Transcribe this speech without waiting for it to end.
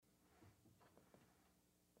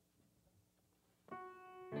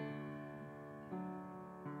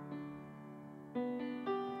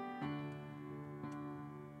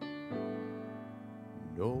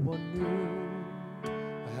No one knew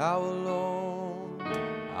how alone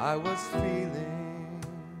I was feeling,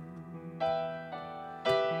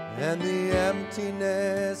 and the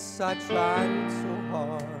emptiness I tried so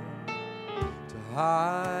hard to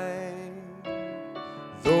hide.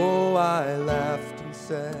 Though I laughed and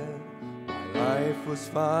said my life was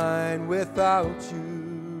fine without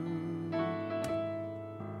you,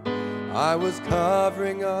 I was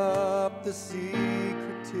covering up the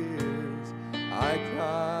secret tears I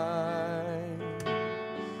cried.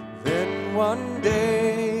 Then one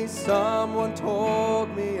day someone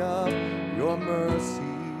told me of your mercy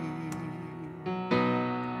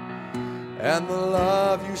and the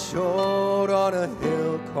love you showed on a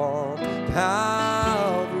hill called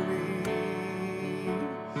Calvary.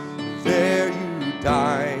 There you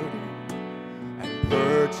died and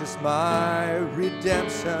purchased my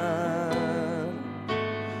redemption.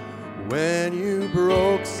 When you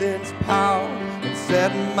broke sin's power and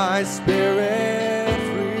set my spirit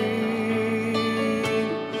free,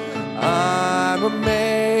 I'm amazed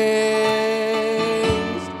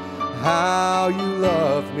how you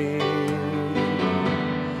love me.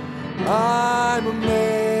 I'm amazed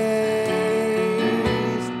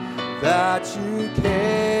that you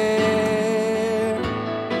care.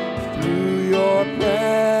 Through your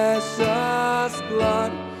precious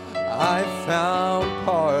blood I found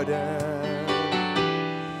pardon,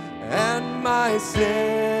 and my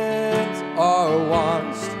sins are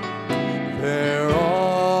washed. They're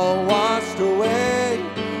all washed away.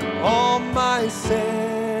 All my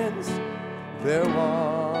sins, they're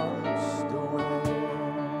washed away.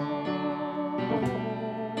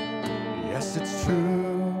 Yes, it's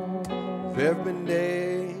true, there've been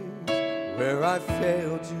days where I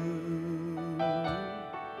failed you.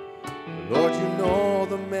 Lord, you know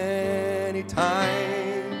the many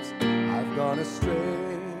times I've gone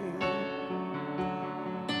astray,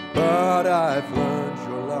 but I've learned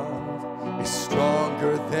your love is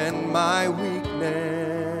stronger than my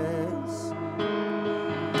weakness,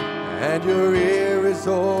 and your ear is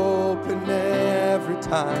open every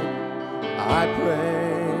time I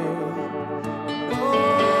pray. No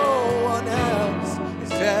one else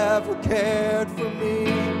has ever cared for me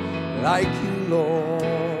like you, Lord.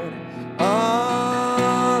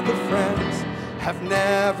 Other friends have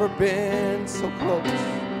never been so close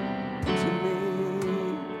to me,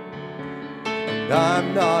 and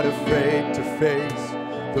I'm not afraid to face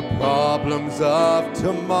the problems of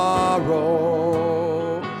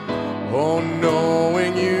tomorrow. Oh,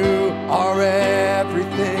 knowing you are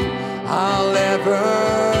everything I'll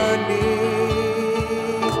ever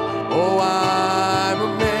need. Oh, I'm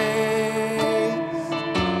amazed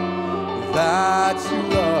that you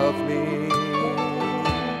love me.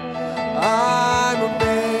 I'm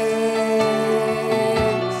amazed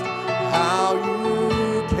how you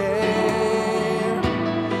care.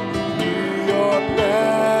 Through your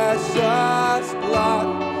precious blood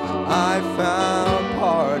I found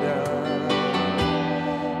pardon,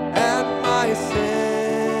 and my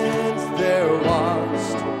sins, they're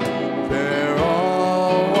washed. They're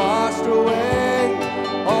all washed away.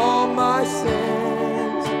 All my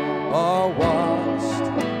sins are washed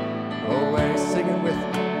away. Sing it with me.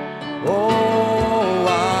 Oh,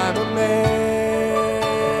 I'm amazed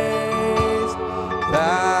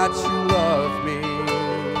that you love me.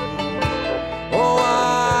 Oh,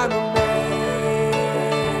 I'm amazed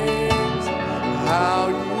how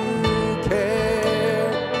you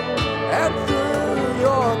care. And through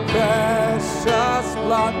your precious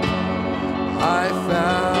blood I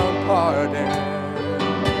found pardon,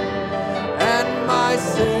 and my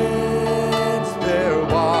sin